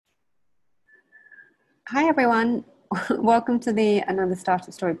Hi, everyone. Welcome to the Another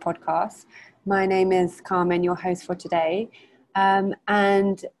Startup Story podcast. My name is Carmen, your host for today.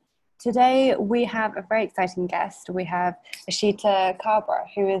 And today we have a very exciting guest. We have Eshita Kabra,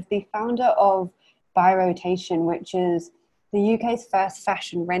 who is the founder of Buy Rotation, which is the UK's first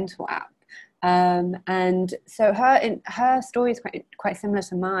fashion rental app. And so her story is quite similar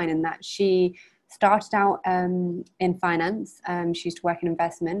to mine in that she started out in finance. She used to work in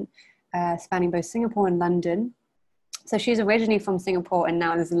investment, spanning both Singapore and London. So she's originally from Singapore and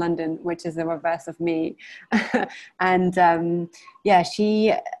now lives in London, which is the reverse of me. And I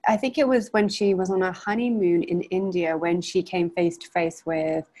think it was when she was on a honeymoon in India when she came face to face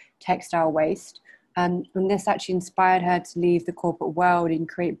with textile waste. And this actually inspired her to leave the corporate world and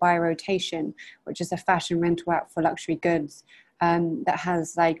create Buy Rotation, which is a fashion rental app for luxury goods that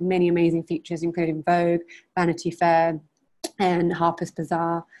has like many amazing features, including Vogue, Vanity Fair, and Harper's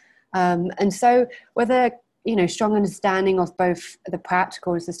Bazaar. And so with a strong understanding of both the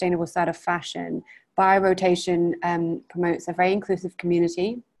practical and sustainable side of fashion, Buy Rotation promotes a very inclusive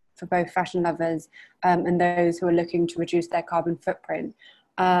community for both fashion lovers and those who are looking to reduce their carbon footprint.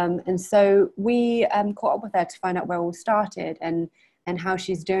 And so we caught up with her to find out where it all started and how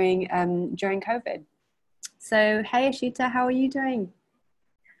she's doing during COVID. So, hey, Eshita, how are you doing?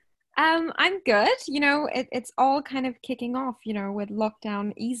 I'm good. It's all kind of kicking off, with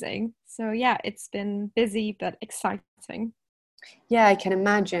lockdown easing. So yeah, it's been busy but exciting. Yeah, I can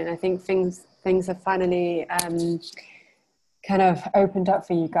imagine. I think things have finally kind of opened up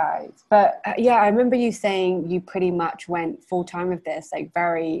for you guys. But yeah, I remember you saying you pretty much went full time with this like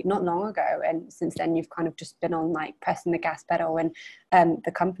very not long ago, and since then you've kind of just been on like pressing the gas pedal, and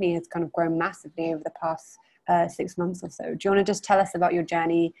the company has kind of grown massively over the past 6 months or so. Do you want to just tell us about your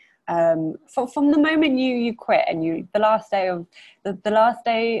journey from the moment you quit and the last day of the last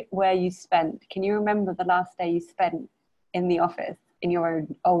day where you spent? Can you remember the last day you spent in the office in your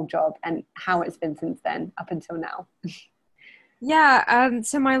own old job and how it's been since then up until now? Yeah,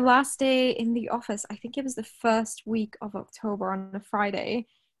 so my last day in the office, I think it was the first week of October on a Friday.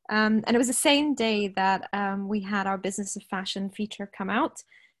 And it was the same day that we had our Business of Fashion feature come out,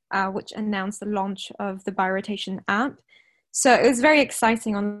 which announced the launch of the Buy Rotation app. So it was very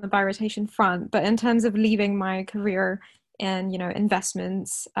exciting on the Buy Rotation front, but in terms of leaving my career in,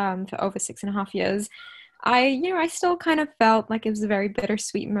 investments for over 6.5 years, I still kind of felt like it was a very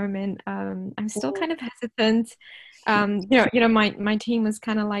bittersweet moment. I'm still kind of hesitant. My team was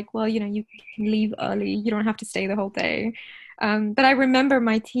kind of like, well, you can leave early. You don't have to stay the whole day. But I remember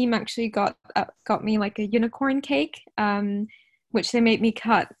my team actually got me like a unicorn cake, which they made me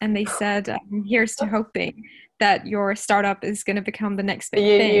cut, and they said, "Here's to hoping that your startup is going to become the next big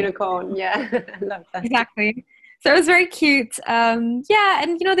thing." Unicorn, yeah. I love that. Exactly. So it was very cute. Yeah,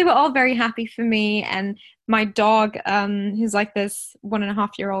 and they were all very happy for me. And my dog, who's like this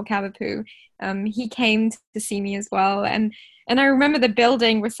 1.5-year-old Cavapoo, he came to see me as well. And I remember the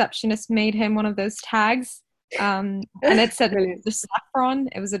building receptionist made him one of those tags, and it said Brilliant. the saffron.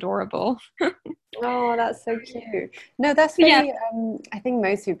 It was adorable. Oh, that's so cute. No, that's Yeah, really, I think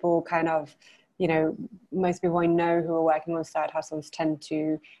most people kind of, most people I know who are working on side hustles tend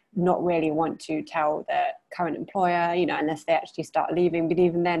to not really want to tell their current employer, unless they actually start leaving. But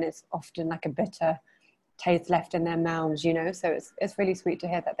even then, it's often like a bitter taste left in their mouths, So it's really sweet to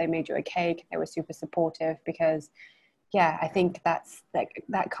hear that they made you a cake. They were super supportive because, yeah, I think that's like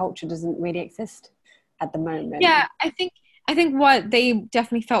that culture doesn't really exist at the moment. yeah. I think what they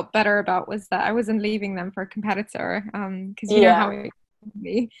definitely felt better about was that I wasn't leaving them for a competitor, because you know how Yeah. it can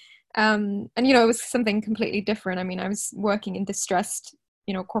be. And it was something completely different. I mean, I was working in distressed,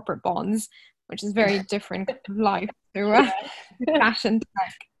 corporate bonds, which is very different kind of life to Yeah. fashion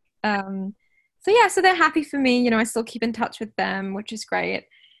tech. So yeah, so they're happy for me. I still keep in touch with them, which is great.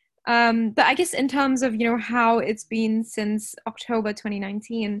 But I guess in terms of how it's been since October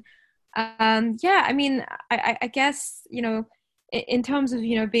 2019, yeah, I mean, I guess in terms of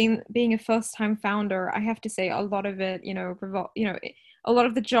being a first time founder, I have to say a lot of it a lot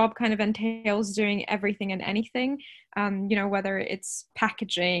of the job kind of entails doing everything and anything. Whether it's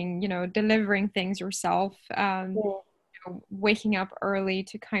packaging, delivering things yourself, waking up early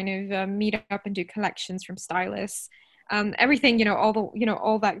to kind of meet up and do collections from stylists, everything,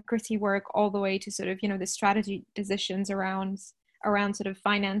 all that gritty work, all the way to sort of the strategy decisions around sort of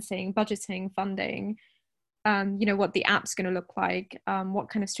financing, budgeting, funding, what the app's going to look like, what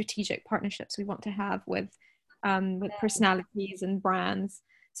kind of strategic partnerships we want to have with personalities and brands.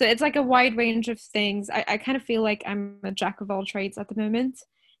 So it's like a wide range of things. I kind of feel like I'm a jack of all trades at the moment.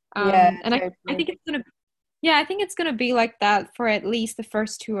 Yeah, And I totally. think it's gonna be like that for at least the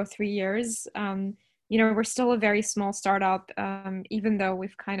first 2 or 3 years. we're still a very small startup, even though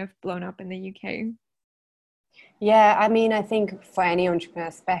we've kind of blown up in the UK. Yeah, I mean, I think for any entrepreneur,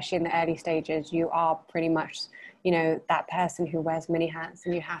 especially in the early stages, you are pretty much, that person who wears many hats,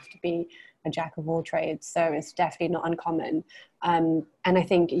 and you have to be a jack of all trades. So it's definitely not uncommon. And I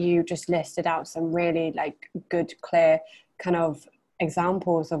think you just listed out some really like good, clear kind of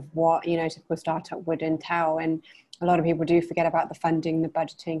examples of what, typical startup would entail. And a lot of people do forget about the funding, the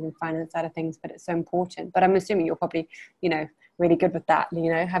budgeting and finance side of things, but it's so important. But I'm assuming you're probably, really good with that,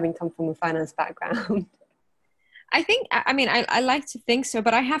 having come from a finance background. I think, I mean, I like to think so,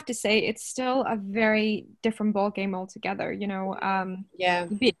 but I have to say it's still a very different ball game altogether, Yeah.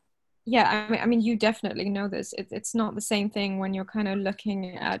 Yeah, I mean, you definitely know this. It's not the same thing when you're kind of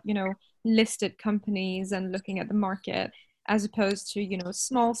looking at, listed companies and looking at the market, as opposed to,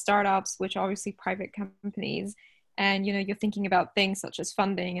 small startups, which are obviously private companies. And, you're thinking about things such as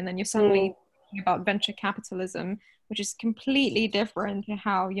funding, and then you're Mm. suddenly thinking about venture capitalism, which is completely different to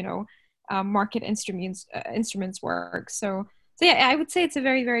how, market instruments work. So yeah, I would say it's a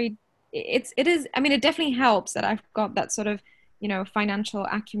very, very, it is, I mean, it definitely helps that I've got that sort of, financial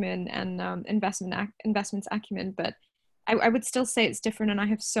acumen and investments acumen, but I would still say it's different, and I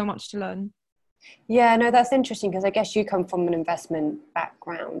have so much to learn. Yeah, no, that's interesting because I guess you come from an investment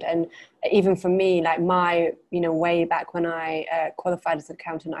background, and even for me, like my, way back when I qualified as an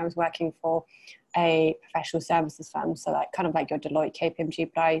accountant, I was working for a professional services firm, so like kind of like your Deloitte,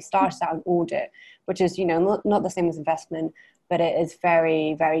 KPMG, but I started out in audit, which is not the same as investment, but it is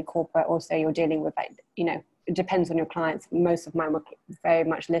very, very corporate. Also, you're dealing with like it depends on your clients. Most of mine were very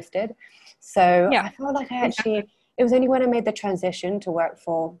much listed, so Yeah, I felt like I exactly. actually, it was only when I made the transition to work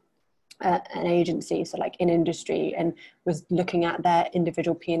for an agency, so like in industry, and was looking at their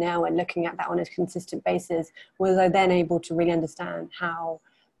individual P&L and looking at that on a consistent basis, was I then able to really understand how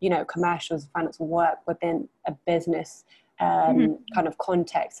commercials and finance work within a business Mhm. kind of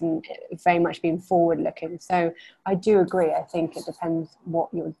context, and very much being forward looking. So I do agree. I think it depends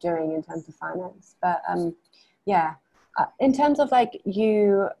what you're doing in terms of finance, but yeah, in terms of like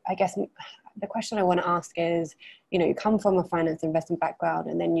you, I guess the question I want to ask is, you come from a finance investment background,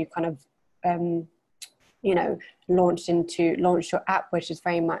 and then you kind of um, launched your app, which is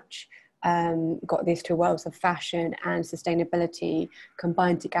very much got these two worlds of fashion and sustainability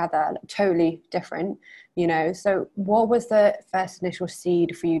combined together, like, totally different. So what was the first initial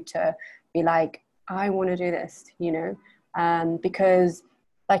seed for you to be like, I want to do this? Because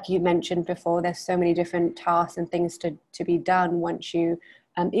like you mentioned before, there's so many different tasks and things to be done once you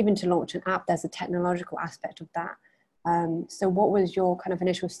even to launch an app. There's a technological aspect of that. So what was your kind of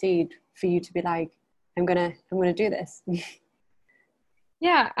initial seed for you to be like, I'm gonna do this?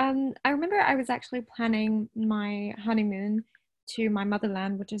 Yeah, I remember I was actually planning my honeymoon to my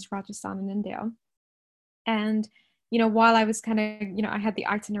motherland, which is Rajasthan in India. And, while I was kind of, I had the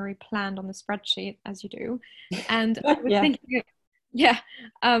itinerary planned on the spreadsheet, as you do. And I was Yeah. thinking, yeah,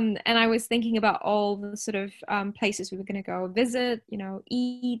 and I was thinking about all the sort of places we were going to go visit,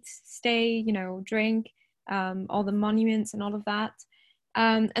 eat, stay, drink, all the monuments and all of that.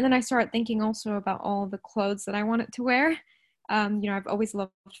 And then I started thinking also about all the clothes that I wanted to wear. I've always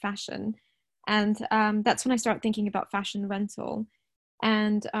loved fashion. And that's when I started thinking about fashion rental.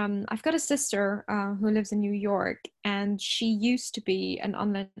 And I've got a sister who lives in New York, and she used to be an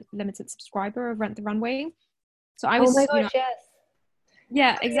unlimited subscriber of Rent the Runway. So I Oh my was, gosh, yes.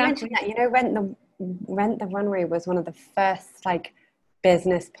 yeah, Funny you mentioned exactly. that. Rent the Runway was one of the first like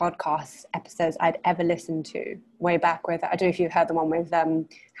business podcast episodes I'd ever listened to way back with. I don't know if you've heard the one with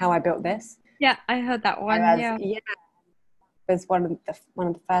How I Built This. Yeah, I heard that one. Whereas Yeah. yeah, it was one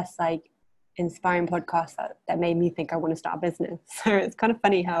of the first like inspiring podcasts that made me think I want to start a business. So it's kind of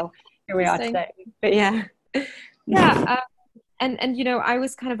funny how here we are Interesting. today. But yeah. Yeah. And I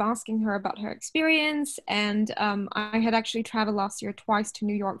was kind of asking her about her experience, and I had actually traveled last year twice to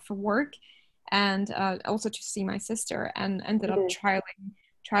New York for work, and also to see my sister, and ended up Mm.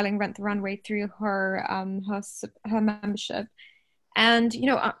 trialing Rent the Runway through her membership. And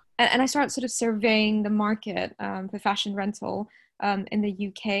and I started sort of surveying the market for fashion rental in the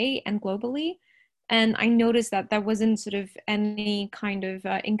UK and globally, and I noticed that there wasn't sort of any kind of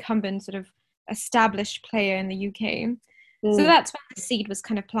incumbent sort of established player in the UK. So Mm. that's when the seed was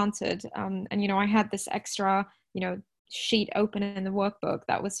kind of planted. And I had this extra sheet open in the workbook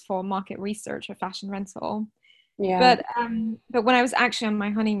that was for market research for fashion rental. Yeah. But when I was actually on my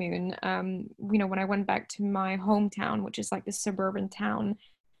honeymoon, when I went back to my hometown, which is like this suburban town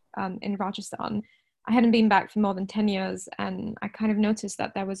in Rajasthan, I hadn't been back for more than 10 years, and I kind of noticed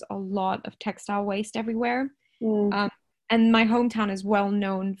that there was a lot of textile waste everywhere. Mm. Um, and my hometown is well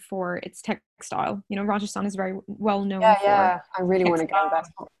known for its textile. You know, Rajasthan is very well known Yeah, for yeah. I really want to go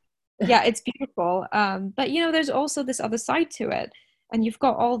textile. there. Yeah, it's beautiful. But you know, there's also this other side to it, and you've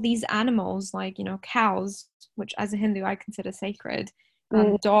got all these animals like, you know, cows, which as a Hindu I consider sacred,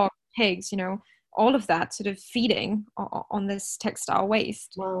 Mm, dogs, pigs, you know, all of that sort of feeding on this textile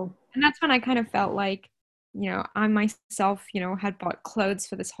waste. wow. And that's when I kind of felt like, you know, I myself, you know, had bought clothes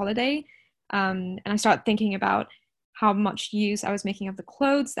for this holiday. And I started thinking about how much use I was making of the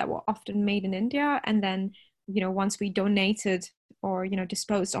clothes that were often made in India. And then, you know, once we donated or, you know,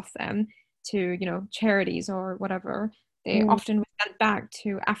 disposed of them to, you know, charities or whatever, they Mm, often were sent back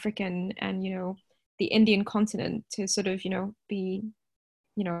to African and, you know, the Indian continent to sort of, you know, be,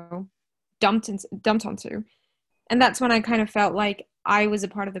 you know, dumped onto. And that's when I kind of felt like I was a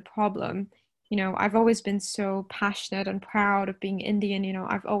part of the problem. You know, I've always been so passionate and proud of being Indian. You know,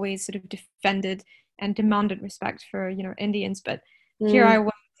 I've always sort of defended and demanded respect for, you know, Indians. But here mm, I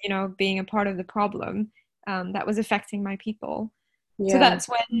was, you know, being a part of the problem that was affecting my people. So yeah, that's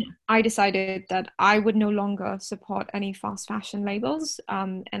when I decided that I would no longer support any fast fashion labels,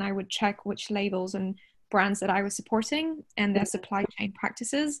 and I would check which labels and brands that I was supporting and their supply chain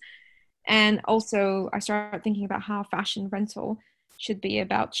practices. And also, I started thinking about how fashion rental should be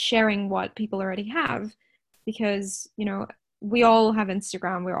about sharing what people already have, because, you know, we all have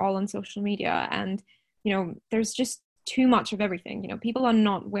Instagram, we're all on social media, and, you know, there's just too much of everything. You know, people are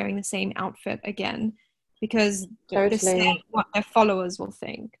not wearing the same outfit again because they're saying totally. what their followers will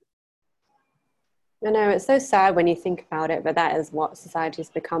think. I know it's so sad when you think about it, but that is what society's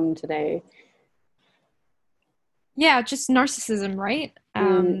become today. Yeah, just narcissism, right?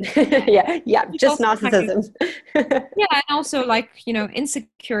 Mm. Yeah, yeah, It's just also kind of, narcissism. yeah, and also like, you know,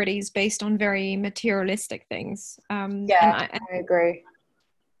 insecurities based on very materialistic things. And Yeah, I agree.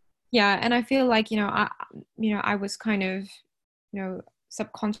 yeah, and I feel like, you know, I was kind of, you know,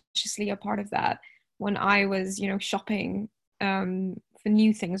 subconsciously a part of that when I was, you know, shopping for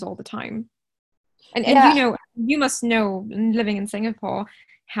new things all the time. And Yeah, you know, you must know, living in Singapore,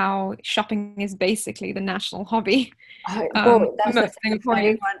 how shopping is basically the national hobby well, for that's the most thing for Singaporeans.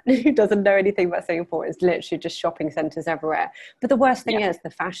 anyone who doesn't know anything about Singapore. It's literally just shopping centres everywhere. But the worst thing Yeah, is the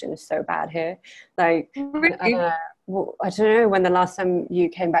fashion is so bad here. Like, I don't really. know. Well, I don't know when the last time you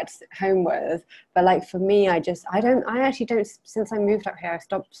came back to home was, but like for me, I actually don't. Since I moved up here, I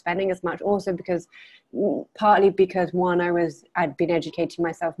stopped spending as much. Also because, partly because one, I'd been educating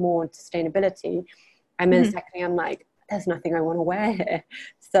myself more on sustainability, and then Mhm. secondly, I'm like, there's nothing I want to wear here.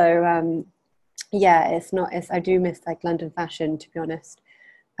 So yeah, I do miss like London fashion, to be honest.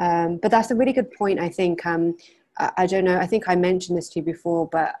 But that's a really good point. I think I don't know. I think I mentioned this to you before,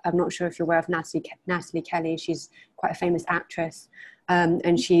 but I'm not sure if you're aware of Natalie Kelly. She's quite a famous actress,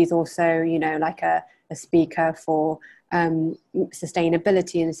 and she's also, you know, like a speaker for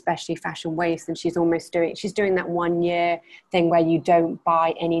sustainability and especially fashion waste. And she's doing that 1 year thing where you don't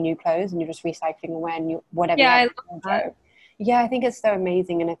buy any new clothes and you're just recycling away and whatever you Yeah, have I in love your that. wardrobe. Yeah, I think it's so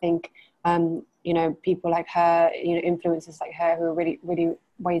amazing, and I think you know, people like her, you know, influencers like her who are really, really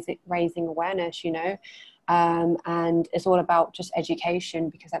raising awareness, you know. And it's all about just education,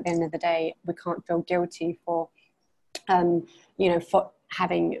 because at the end of the day, we can't feel guilty for, you know, for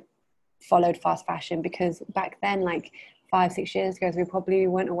having followed fast fashion, because back then, like 5, 6 years ago, we probably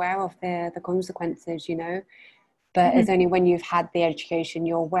weren't aware of the consequences, you know. But it's Mhm. only when you've had the education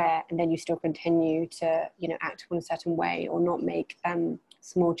you're aware, and then you still continue to, you know, act in a certain way or not make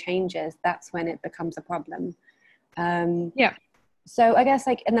small changes, that's when it becomes a problem. um, Yeah. so I guess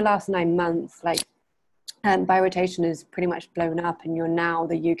like in the last 9 months, like by rotation is pretty much blown up, and you're now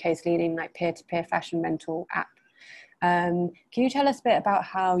the UK's leading like peer-to-peer fashion rental app. Can you tell us a bit about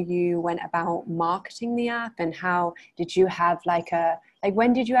how you went about marketing the app, and how did you have like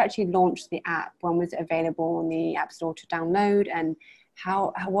when did you actually launch the app? When was it available on the App Store to download? And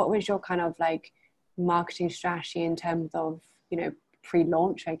what was your kind of like marketing strategy in terms of, you know,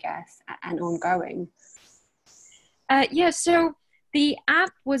 pre-launch, I guess, and ongoing? Yeah, so the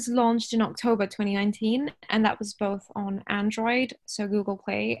app was launched in October 2019, and that was both on Android, so Google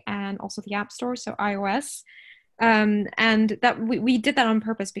Play, and also the App Store, so iOS. And that we did that on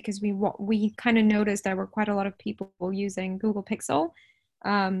purpose because we kind of noticed there were quite a lot of people using Google Pixel.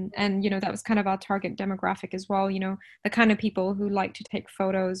 And you know, that was kind of our target demographic as well, you know, the kind of people who like to take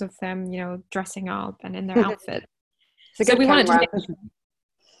photos of them, you know, dressing up and in their outfit. It's a So good we wanted to camera. make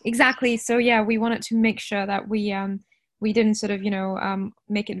exactly. So yeah, we wanted to make sure that we didn't sort of, you know,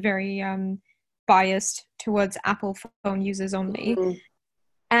 make it very biased towards Apple phone users only. Mm,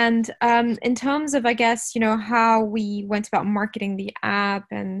 And in terms of, I guess, you know, how we went about marketing the app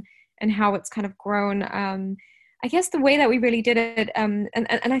and how it's kind of grown, I guess the way that we really did it, and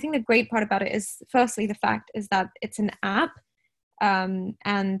I think the great part about it is, firstly, the fact is that it's an app,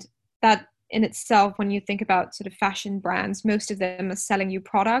 and that in itself, when you think about sort of fashion brands, most of them are selling you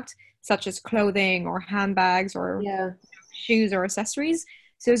product such as clothing or handbags or shoes or accessories.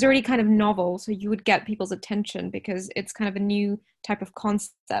 So it's already kind of novel. So you would get people's attention because it's kind of a new type of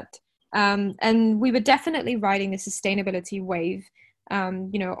concept. And we were definitely riding the sustainability wave,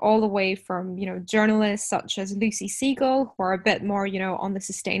 all the way from, journalists such as Lucy Siegel, who are a bit more, on the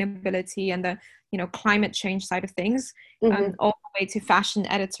sustainability and the, climate change side of things, all the way to fashion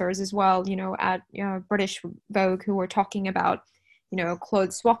editors as well, at British Vogue, who were talking about,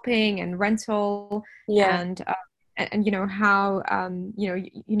 clothes swapping and rental, and how,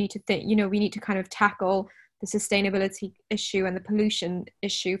 you need to think, we need to kind of tackle the sustainability issue and the pollution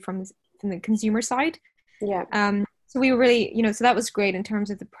issue from the consumer side. So we were really, so that was great in terms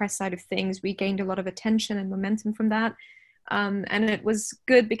of the press side of things. We gained a lot of attention and momentum from that. And it was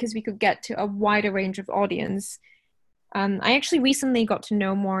good because we could get to a wider range of audience. I actually recently got to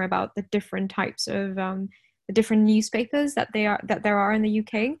know more about the different types of the different newspapers that there are in the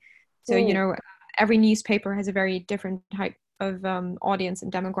UK. So, every newspaper has a very different type of audience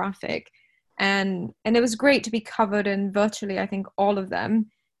and demographic. And it was great to be covered in virtually, I think, all of them.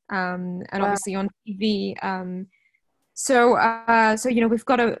 And obviously on TV. So we've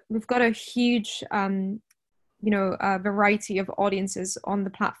got a huge variety of audiences on the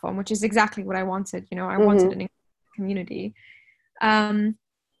platform, which is exactly what I wanted. I wanted an community.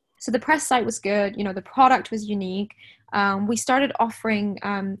 So the press site was good. The product was unique. We started offering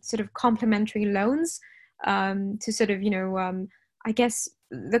sort of complimentary loans to sort of I guess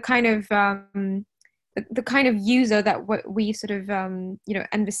the kind of the kind of user that we sort of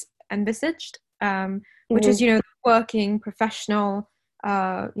envisaged, which is working professional.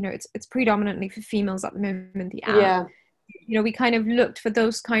 It's predominantly for females at the moment, the app. We kind of looked for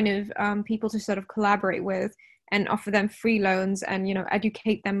those kind of people to sort of collaborate with and offer them free loans and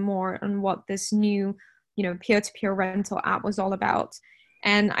educate them more on what this new peer-to-peer rental app was all about.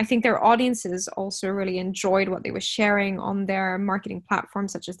 And I think their audiences also really enjoyed what they were sharing on their marketing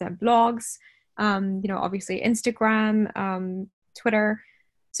platforms, such as their blogs, obviously Instagram, Twitter.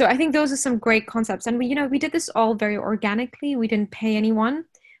 So I think those are some great concepts. And we did this all very organically. We didn't pay anyone.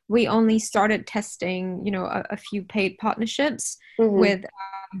 We only started testing, a few paid partnerships with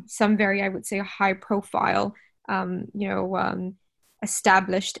some very, I would say, high profile,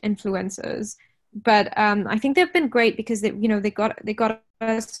 established influencers. But I think they've been great because they got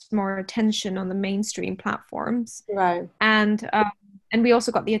us more attention on the mainstream platforms, right? And we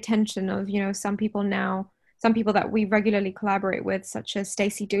also got the attention of some people that we regularly collaborate with, such as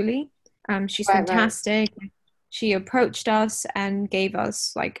Stacey Dooley. She's fantastic. Right. She approached us and gave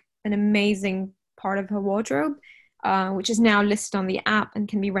us like an amazing part of her wardrobe, which is now listed on the app and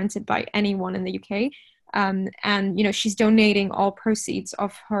can be rented by anyone in the UK. And she's donating all proceeds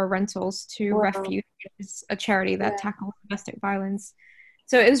of her rentals to Refuge, which is a charity that tackles domestic violence.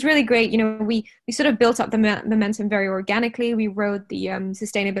 So it was really great. We sort of built up the momentum very organically. We rode the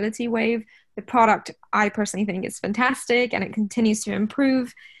sustainability wave. The product, I personally think, is fantastic, and it continues to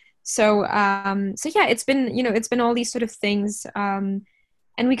improve. So yeah, it's been all these sort of things, and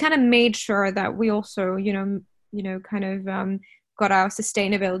we kind of made sure that we also got our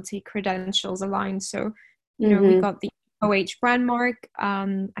sustainability credentials aligned. So, we got the OH brand mark.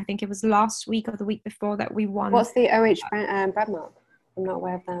 I think it was last week or the week before that we won. What's the OH brand mark? I'm not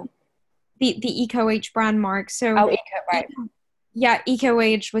aware of that. The EcoH brand mark. So, Eco, right. Yeah,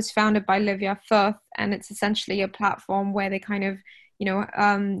 EcoH was founded by Livia Firth, and it's essentially a platform where they kind of,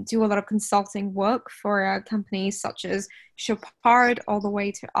 do a lot of consulting work for companies such as Chopard all the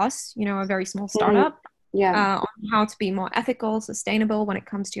way to us, a very small startup. On how to be more ethical, sustainable when it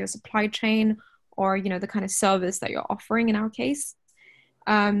comes to your supply chain or, the kind of service that you're offering in our case.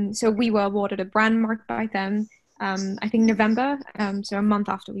 So we were awarded a brand mark by them, I think November, so a month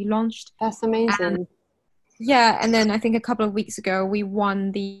after we launched. That's amazing. And then I think a couple of weeks ago, we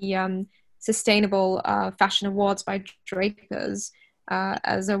won the Sustainable Fashion Awards by Drapers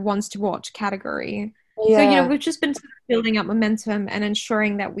as a ones to watch category. So, we've just been building up momentum and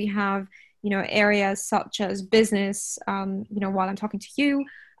ensuring that we have areas such as business, while I'm talking to you,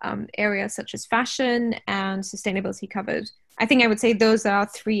 areas such as fashion and sustainability covered. I think I would say those are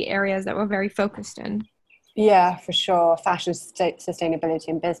 3 areas that we're very focused in. Yeah, for sure. Fashion, sustainability,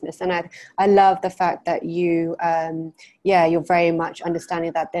 and business. And I love the fact that you're very much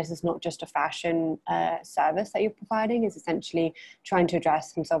understanding that this is not just a fashion service that you're providing. It's essentially trying to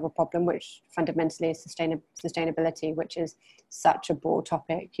address and solve a problem, which fundamentally is sustainability, which is such a broad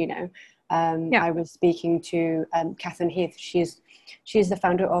topic, Yeah. I was speaking to Catherine Heath. She's the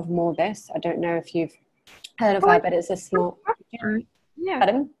founder of More This. I don't know if you've heard of Oh, her, but it's a small. yeah.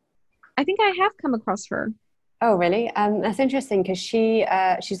 Pardon? I think I have come across her. Oh, really? That's interesting because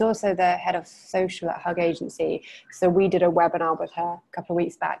she's also the head of social at Hug Agency. So we did a webinar with her a couple of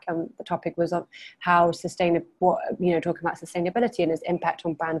weeks back, and the topic was on how talking about sustainability and its impact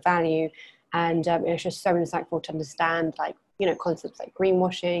on brand value. And it's just so insightful to understand, like, concepts like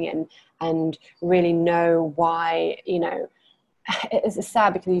greenwashing and really know why. It's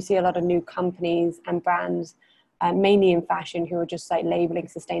sad because you see a lot of new companies and brands, mainly in fashion, who are just like labeling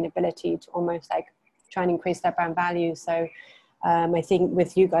sustainability to almost like try and increase their brand value. So I think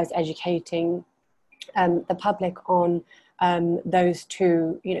with you guys educating the public on those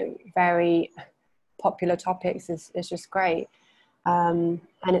two, very popular topics is just great. And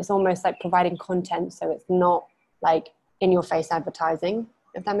it's almost like providing content, so it's not like in your face advertising,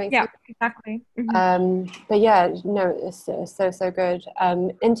 if that makes Yeah, sense. exactly. But yeah, no, it's so good.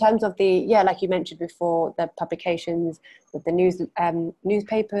 In terms of like you mentioned before, the publications with the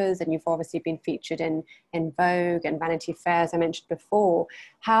newspapers, and you've obviously been featured in Vogue and Vanity Fair, as I mentioned before.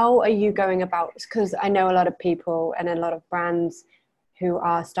 How are you going about? Because I know a lot of people and a lot of brands who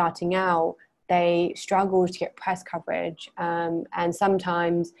are starting out, they struggle to get press coverage, and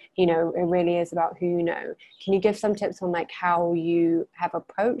sometimes it really is about who you know. Can you give some tips on like how you have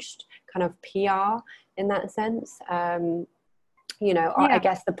approached kind of PR in that sense? I Yeah.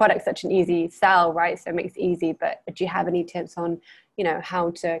 guess the product's such an easy sell, right? So it makes it easy, but do you have any tips on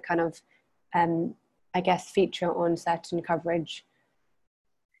how to kind of I guess feature on certain coverage?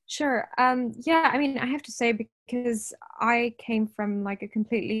 Sure. Yeah, I mean, I have to say, because I came from like a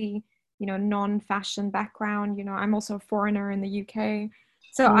completely, non-fashion background, I'm also a foreigner in the UK.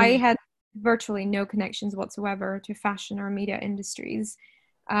 So I had virtually no connections whatsoever to fashion or media industries.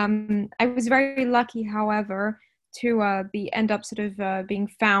 I was very lucky, however, to end up sort of being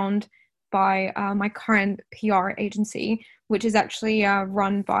found by my current PR agency, which is actually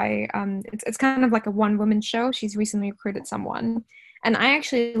run by, it's kind of like a one-woman show. She's recently recruited someone. And I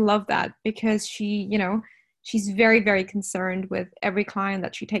actually love that because she's very, very concerned with every client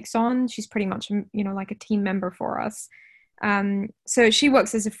that she takes on. She's pretty much, like a team member for us. So she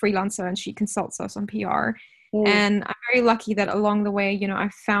works as a freelancer and she consults us on PR. And I'm very lucky that along the way,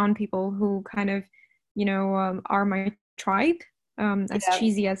 I've found people who kind of, are my tribe, as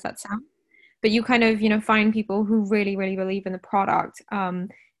cheesy as that sounds. But you kind of, find people who really, really believe in the product,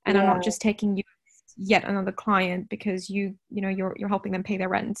 and are not just taking you yet another client because you're helping them pay their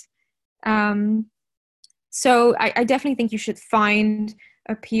rent. So I definitely think you should find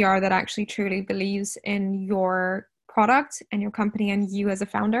a PR that actually truly believes in your product and your company and you as a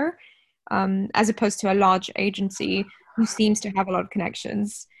founder, as opposed to a large agency who seems to have a lot of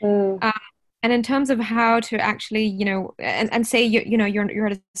connections. And in terms of how to actually, and say you're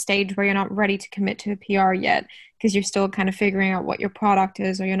at a stage where you're not ready to commit to a PR yet because you're still kind of figuring out what your product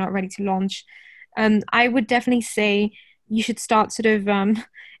is or you're not ready to launch. I would definitely say you should start sort of,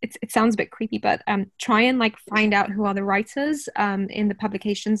 it sounds a bit creepy, but try and like find out who are the writers in the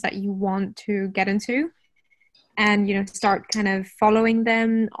publications that you want to get into, and start kind of following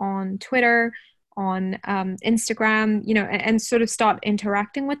them on Twitter, on Instagram, and sort of start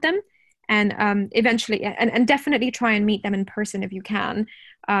interacting with them. And eventually, and definitely try and meet them in person if you can.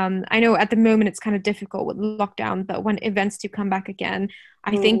 I know at the moment it's kind of difficult with lockdown, but when events do come back again,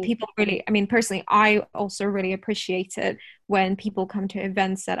 I think people really, I mean, personally, I also really appreciate it when people come to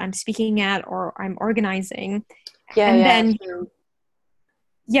events that I'm speaking at or I'm organizing. And then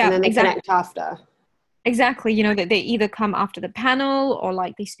they exactly. connect after. Exactly. That they either come after the panel or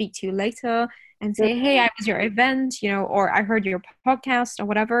like they speak to you later and say, hey, I was your event, or I heard your podcast or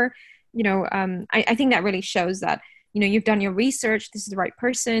whatever. I think that really shows that, you've done your research, this is the right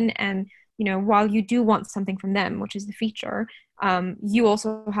person. And, while you do want something from them, which is the feature, you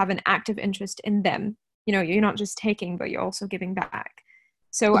also have an active interest in them. You're not just taking, but you're also giving back.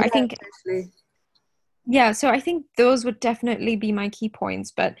 So I think, so I think those would definitely be my key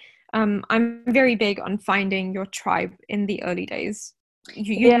points. But I'm very big on finding your tribe in the early days.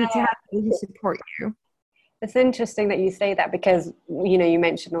 You need to have people who support you. It's interesting that you say that because, you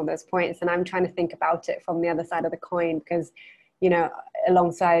mentioned all those points and I'm trying to think about it from the other side of the coin because,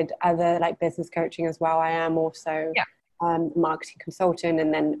 alongside other like business coaching as well, I am also marketing consultant.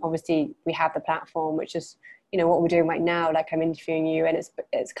 And then obviously we have the platform, which is, what we're doing right now. Like I'm interviewing you and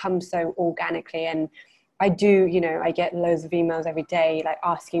it's come so organically. And I do, I get loads of emails every day, like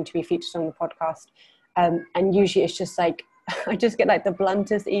asking to be featured on the podcast. And usually it's just like, I just get like the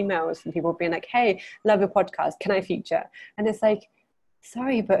bluntest emails from people being like, hey, love your podcast. Can I feature? And it's like,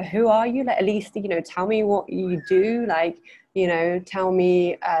 sorry, but who are you? Like, at least, tell me what you do. Like, tell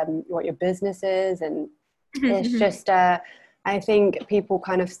me what your business is. And it's just, I think people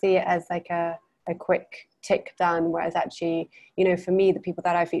kind of see it as like a quick tick done, whereas actually, for me, the people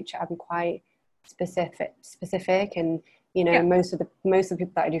that I feature, I'm quite specific, and Yeah. most of the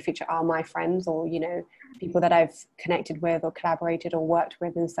people that I do feature are my friends, or people that I've connected with or collaborated or worked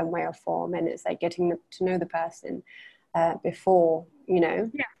with in some way or form. And it's like getting to know the person before, Yeah.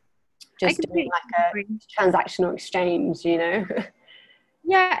 I just doing completely like agree. a transactional exchange.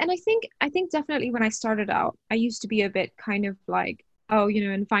 Yeah, and I think definitely when I started out, I used to be a bit kind of like, oh,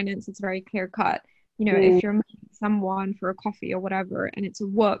 in finance it's very clear cut. Mm, If you're meeting someone for a coffee or whatever, and it's a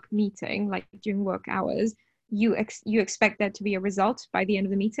work meeting, like during work hours, you expect there to be a result by the end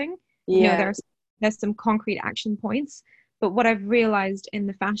of the meeting. yeah. There's some concrete action points. But what I've realized in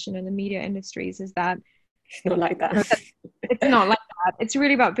the fashion and the media industries is that It's not like that. that it's not like that. It's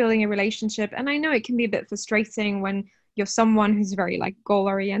really about building a relationship. And I know it can be a bit frustrating when you're someone who's very like goal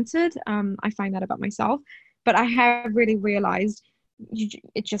oriented. I find that about myself, but I have really realized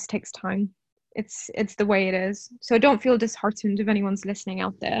it just takes time. It's the way it is. So don't feel disheartened if anyone's listening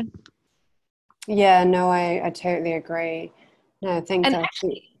out there. Yeah, no, I totally agree. No, thanks. And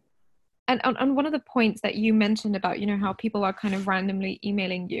actually, and on one of the points that you mentioned about, how people are kind of randomly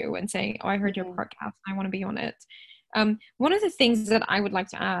emailing you and saying, "Oh, I heard your Mm. podcast, I want to be on it." One of the things that I would like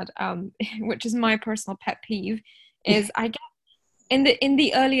to add, which is my personal pet peeve, is I get in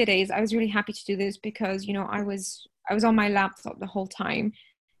the earlier days, I was really happy to do this because, I was on my laptop the whole time.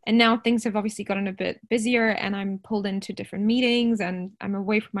 And now things have obviously gotten a bit busier and I'm pulled into different meetings and I'm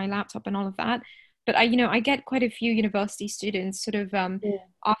away from my laptop and all of that. But I get quite a few university students sort of Yeah.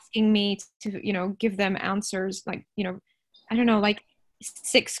 asking me to, give them answers like, I don't know, like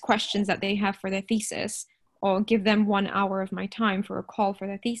 6 questions that they have for their thesis, or give them 1 hour of my time for a call for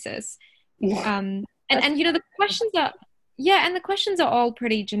their thesis. And That's the questions are, yeah, and the questions are all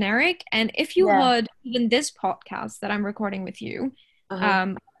pretty generic. And if you yeah. heard even this podcast that I'm recording with you, Uh-huh.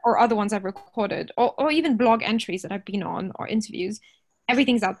 um, or other ones I've recorded, or even blog entries that I've been on, or interviews,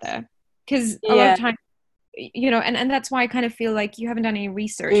 everything's out there. Because a lot of Yeah. times, and that's why I kind of feel like you haven't done any Do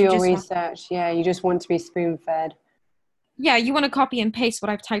research. You your just want, research. Yeah, you just want to be spoon fed. yeah, you want to copy and paste what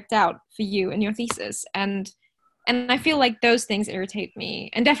I've typed out for you in your thesis. And I feel like those things irritate me.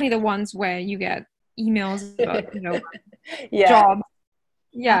 And definitely the ones where you get emails about, Yeah. jobs.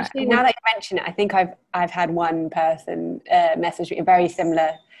 Yeah, Actually, which, now that you mention it, I think I've had one person message me a very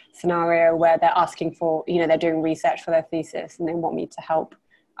similar scenario where they're asking for, they're doing research for their thesis and they want me to help.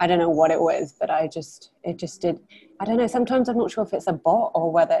 I don't know what it was, but it just did. I don't know. Sometimes I'm not sure if it's a bot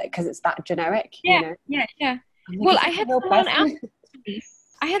or whether, because it's that generic, yeah, yeah, yeah. I'm like, Well, is this a real person?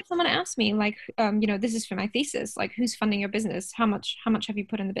 I had someone ask me, like, this is for my thesis, like, who's funding your business? How much have you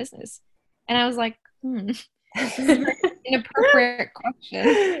put in the business? And I was like, this is a very inappropriate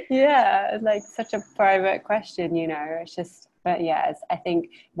question. Yeah, like such a private question, it's just, but yeah, I think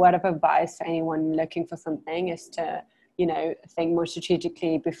word of advice to anyone looking for something is to, think more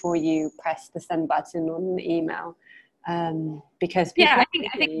strategically before you press the send button on the email. Because Yeah, people I are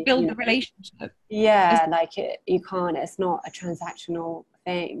think busy, build the relationship. yeah, like you can't, it's not a transactional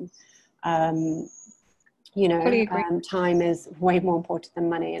thing. Um, Fully agree. Time is way more important than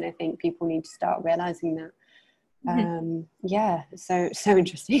money, and I think people need to start realizing that. Mhm. Yeah, so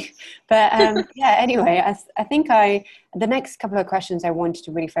interesting. But yeah, anyway, I think the next couple of questions I wanted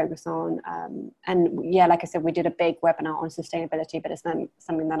to really focus on, and yeah, like I said, we did a big webinar on sustainability, but it's not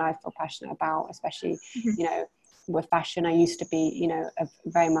something that I feel passionate about, especially Mhm. with fashion. I used to be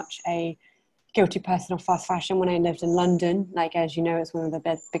very much a guilty person of fast fashion when I lived in London. Like, as you know, it's one of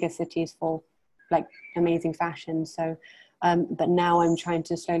the biggest cities for like amazing fashion. So but now I'm trying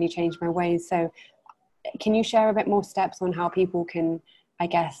to slowly change my ways. So can you share a bit more steps on how people can, I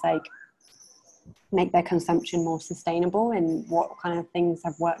guess, like make their consumption more sustainable, and what kind of things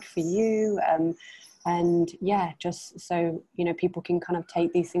have worked for you? And yeah, just so people can kind of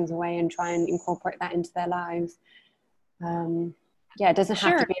take these things away and try and incorporate that into their lives. Yeah, it doesn't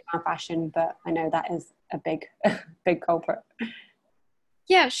have to Sure. be about fashion, but I know that is a big big culprit.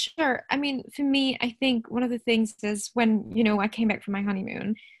 Yeah, sure. I mean, for me, I think one of the things is when, I came back from my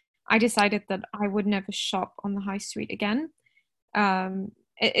honeymoon, I decided that I would never shop on the high street again.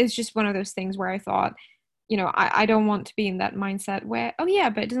 It's just one of those things where I thought, I don't want to be in that mindset where, oh yeah,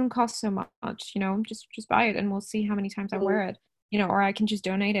 but it doesn't cost so much, just buy it and we'll see how many times I wear it, or I can just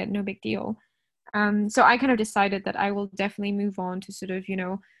donate it, no big deal. So I kind of decided that I will definitely move on to sort of,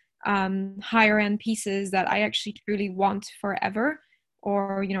 higher end pieces that I actually truly want forever,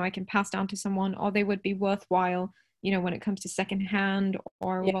 or, I can pass down to someone, or they would be worthwhile when it comes to secondhand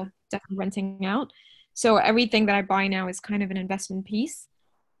or, Yeah. well, definitely renting out. So everything that I buy now is kind of an investment piece.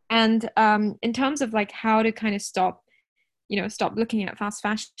 And in terms of like how to kind of stop looking at fast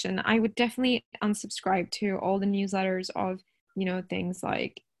fashion, I would definitely unsubscribe to all the newsletters of, things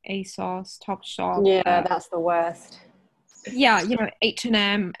like ASOS, Topshop, Yeah, that's the worst. yeah,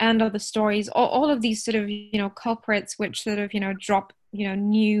 H&M and other stories, all of these sort of, culprits which sort of, drop,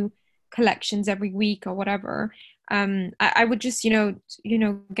 new collections every week or whatever. I would just,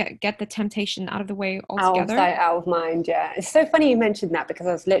 get the temptation out of the way Out of altogether. sight, out of mind. Yeah, it's so funny you mentioned that, because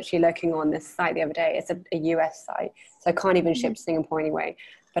I was literally looking on this site the other day. It's a US site, so I can't even ship to Singapore anyway.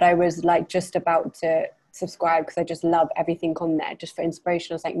 But I was like just about to subscribe because I just love everything on there, just for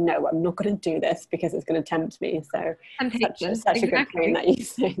inspiration. I was like, no, I'm not going to do this because it's going to tempt me. So Temptation, such a good point exactly. that you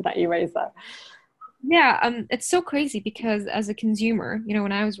say, that you raised that. Yeah, it's so crazy because as a consumer,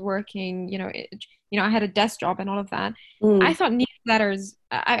 when I was working, I had a desk job and all of that. I Mm, thought newsletters,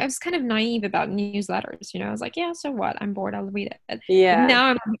 I was kind of naive about newsletters, I was like, yeah, so what? I'm bored, I'll read it. But yeah, now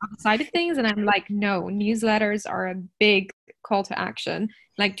I'm on the other side of things and I'm like, no, newsletters are a big call to action.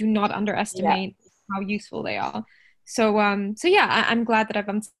 Like, do not yeah, underestimate how useful they are. So yeah, I'm glad that I've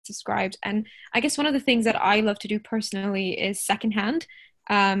unsubscribed. And I guess one of the things that I love to do personally is secondhand.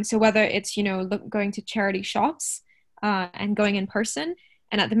 So whether it's, going to charity shops and going in person,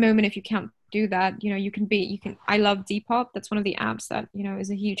 and at the moment, if you can't do that, I love Depop. That's one of the apps that, is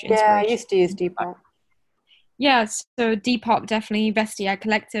a huge yeah. I inspiration. used to use Depop. Yeah, so Depop definitely, Vestiaire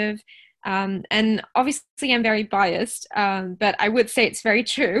Collective. And obviously I'm very biased, but I would say it's very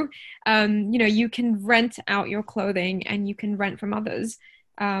true. You can rent out your clothing and you can rent from others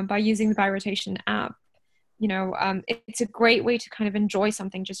by using the Buy Rotation app. It's a great way to kind of enjoy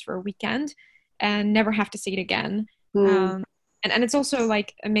something just for a weekend and never have to see it again. Mm. And it's also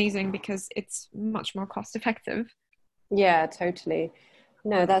like amazing because it's much more cost effective. Yeah, totally.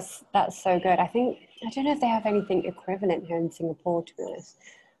 No, that's so good. I don't know if they have anything equivalent here in Singapore, to be honest.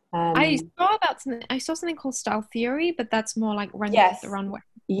 I Um, I saw something called Style Theory, but that's more like Rent the yes, Runway.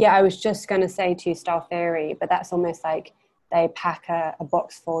 yeah, I was just going to say to Style Theory, but that's almost like they pack a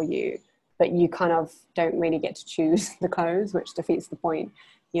box for you, but you kind of don't really get to choose the clothes, which defeats the point,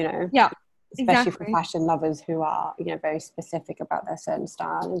 you know, Yeah, especially for exactly. fashion lovers who are, very specific about their certain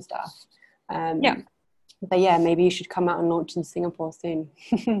style and stuff. Yeah, But yeah, maybe you should come out and launch in Singapore soon.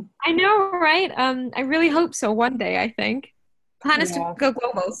 I know, right? I really hope so one day, I think. Plan is to Yeah. go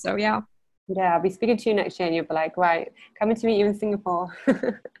global, so yeah. Yeah, I'll be speaking to you next year and you'll be like, right, coming to meet you in Singapore.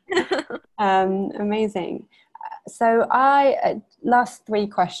 Amazing. So last three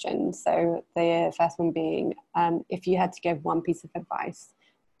questions. So the first one being, if you had to give one piece of advice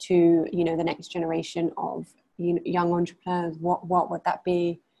to, the next generation of young entrepreneurs, what would that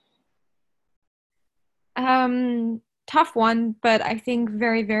be? Tough one, but I think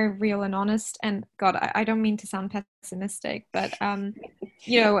very, very real and honest. And God, I don't mean to sound pessimistic, but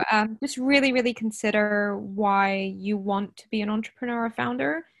just really, really consider why you want to be an entrepreneur or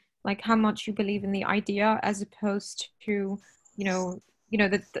founder, like how much you believe in the idea, as opposed to,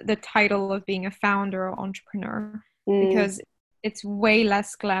 the title of being a founder or entrepreneur, Mm, because it's way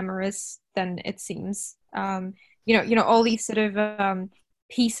less glamorous than it seems. All these sort of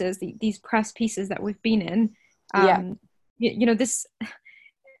pieces, these press pieces that we've been in, yeah, this,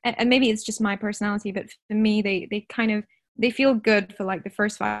 and maybe it's just my personality, but for me, they kind of, they feel good for like the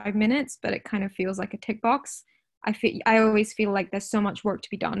first 5 minutes, but it kind of feels like a tick box. I always feel like there's so much work to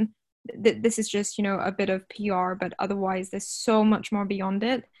be done. This is just, a bit of PR, but otherwise there's so much more beyond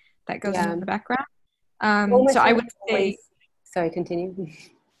it that goes in yeah. the background. So Almost I like would it's say, always, sorry, continue.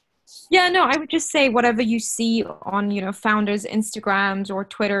 yeah, no, I would just say whatever you see on, founders' Instagrams or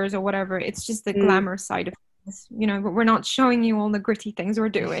Twitters or whatever, it's just the Mm, glamour side of things. We're not showing you all the gritty things we're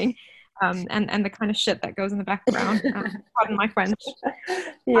doing, and the kind of shit that goes in the background. Pardon my French.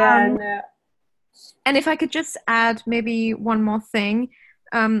 yeah, Um, no. and if I could just add maybe one more thing,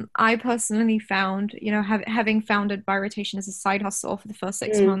 I personally found, having founded By Rotation as a side hustle for the first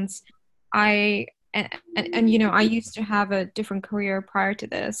six Mm, months, I I used to have a different career prior to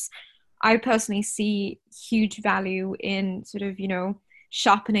this. I personally see huge value in sort of,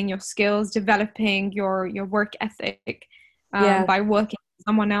 sharpening your skills, developing your work ethic yeah, by working with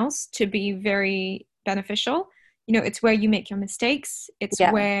someone else to be very beneficial. It's where you make your mistakes. It's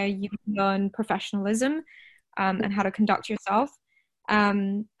yeah. where you learn professionalism and how to conduct yourself.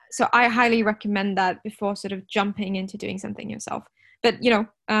 So I highly recommend that before sort of jumping into doing something yourself. But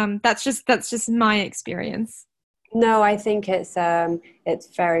that's just my experience. No, I think it's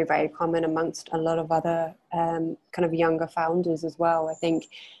very, very common amongst a lot of other kind of younger founders as well. I think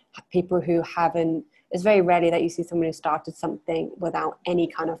people who haven't it's very rarely that you see someone who started something without any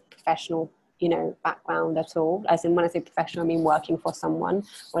kind of professional, you know, background at all. As in, when I say professional, I mean working for someone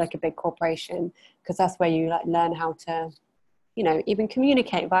or like a big corporation, because that's where you like learn how to, you know, even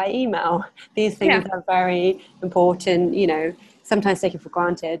communicate via email. These things are very important, you know, sometimes taken for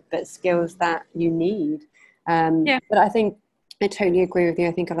granted, but skills that you need. But I think I totally agree with you.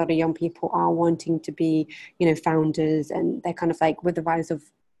 I think a lot of young people are wanting to be, you know, founders, and they're kind of like, with the rise of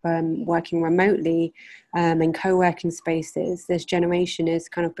working remotely and co-working spaces, this generation is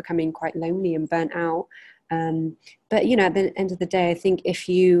kind of becoming quite lonely and burnt out. But, you know, at the end of the day, I think if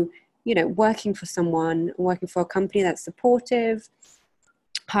you know, working for someone, working for a company that's supportive,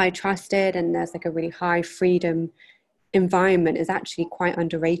 high trusted, and there's like a really high freedom environment is actually quite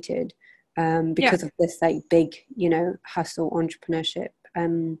underrated because of this like big, you know, hustle entrepreneurship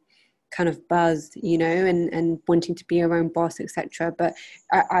kind of buzz, you know, and wanting to be your own boss, etc. But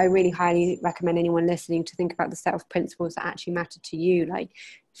I really highly recommend anyone listening to think about the set of principles that actually matter to you, like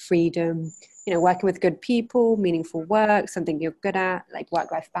freedom, you know, working with good people, meaningful work, something you're good at, like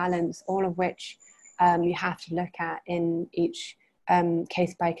work-life balance, all of which you have to look at in each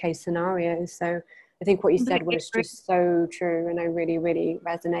case-by-case scenario. So I think what you said was just so true, and I really, really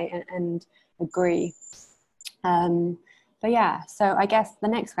resonate and agree. But yeah, so I guess the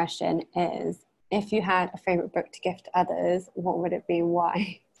next question is, if you had a favorite book to gift to others, what would it be and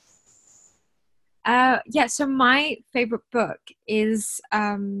why? So my favorite book is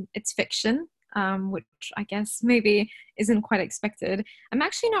it's fiction, which I guess maybe isn't quite expected. I'm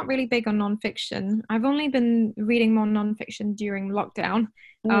actually not really big on nonfiction. I've only been reading more nonfiction during lockdown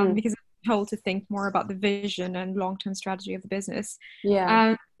because I'm told to think more about the vision and long-term strategy of the business.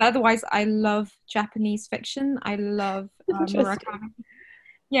 Otherwise, I love Japanese fiction. I love Murakami.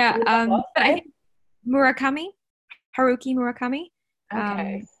 But I think Murakami, Haruki Murakami.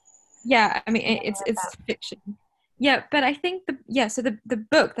 Okay. I mean it's fiction. But I think the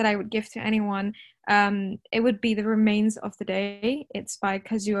book that I would give to anyone, it would be The Remains of the Day. It's by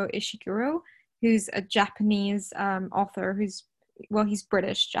Kazuo Ishiguro, who's a Japanese author he's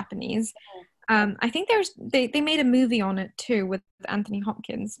British Japanese. I think they made a movie on it too with Anthony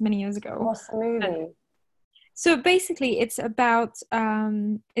Hopkins many years ago. What's the movie? So basically it's about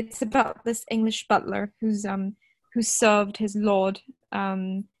this English butler who served his lord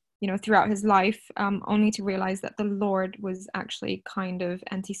you know, throughout his life, only to realize that the Lord was actually kind of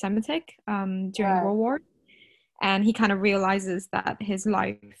anti-Semitic during the World War. And he kind of realizes that his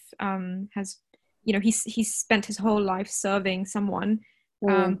life has, you know, he's spent his whole life serving someone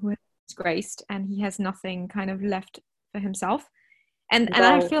who has disgraced, and he has nothing kind of left for himself. And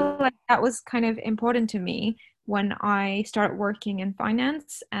I feel like that was kind of important to me when I started working in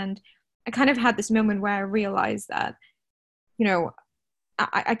finance. And I kind of had this moment where I realized that, you know,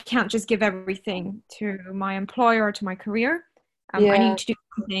 I can't just give everything to my employer or to my career. I need to do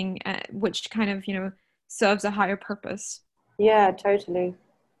something which kind of, you know, serves a higher purpose. Yeah, totally.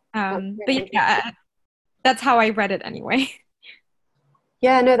 That's how I read it anyway.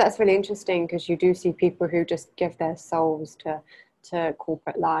 Yeah, no, that's really interesting, because you do see people who just give their souls to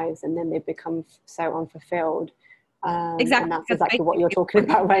corporate lives, and then they become so unfulfilled. Exactly. And that's exactly what you're talking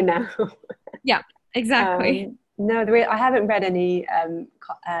about right now. Yeah, exactly. No, I haven't read any of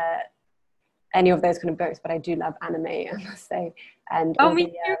those kind of books, but I do love anime, I must say. And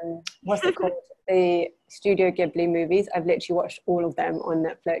what's it called? The Studio Ghibli movies. I've literally watched all of them on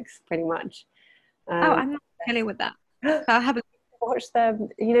Netflix, pretty much. I'm not familiar with that. I haven't watched them.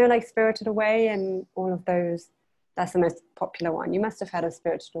 You know, like Spirited Away and all of those. That's the most popular one. You must have heard of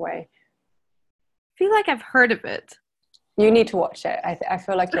Spirited Away. I feel like I've heard of it. You need to watch it. I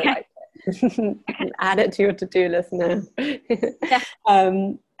feel like you'll like it. Add it to your to-do list now.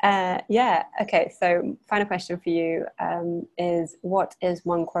 Okay, so final question for you is, what is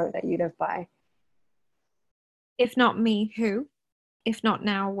one quote that you live by? If not me, who? If not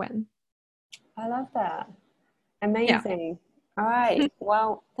now, when? I love that. Amazing. All right,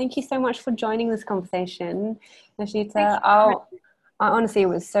 well, thank you so much for joining this conversation, Eshita. I honestly, it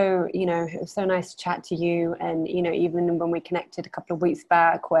was so nice to chat to you. And, you know, even when we connected a couple of weeks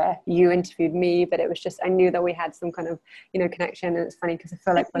back where you interviewed me, but it was just, I knew that we had some kind of, you know, connection. And it's funny because I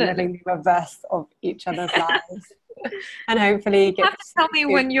feel like we're living the reverse of each other's lives. And hopefully you have to tell me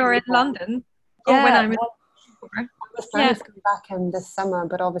when you're in London or when I'm in Singapore. I was planning to come back in this summer,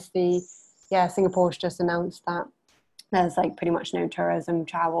 but obviously, Singapore's just announced that there's like pretty much no tourism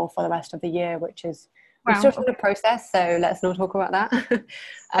travel for the rest of the year, which is, I'm still trying to process, so let's not talk about that.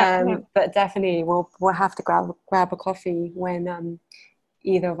 But definitely we'll have to grab a coffee when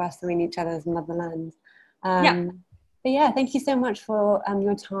either of us are in each other's motherlands. But yeah, thank you so much for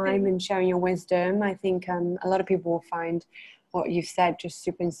your time and sharing your wisdom. I think a lot of people will find what you've said just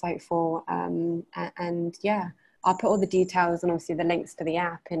super insightful. And yeah, I'll put all the details and obviously the links to the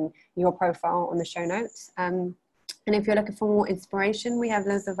app and your profile on the show notes. And if you're looking for more inspiration, we have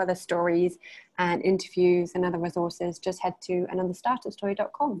loads of other stories and interviews and other resources. Just head to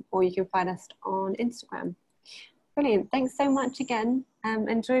anotherstarterstory.com, or you can find us on Instagram. Brilliant. Thanks so much again.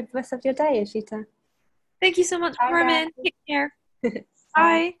 Enjoy the rest of your day, Eshita. Thank you so much, Bye, Carmen. guys. Take care. Bye.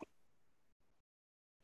 Bye.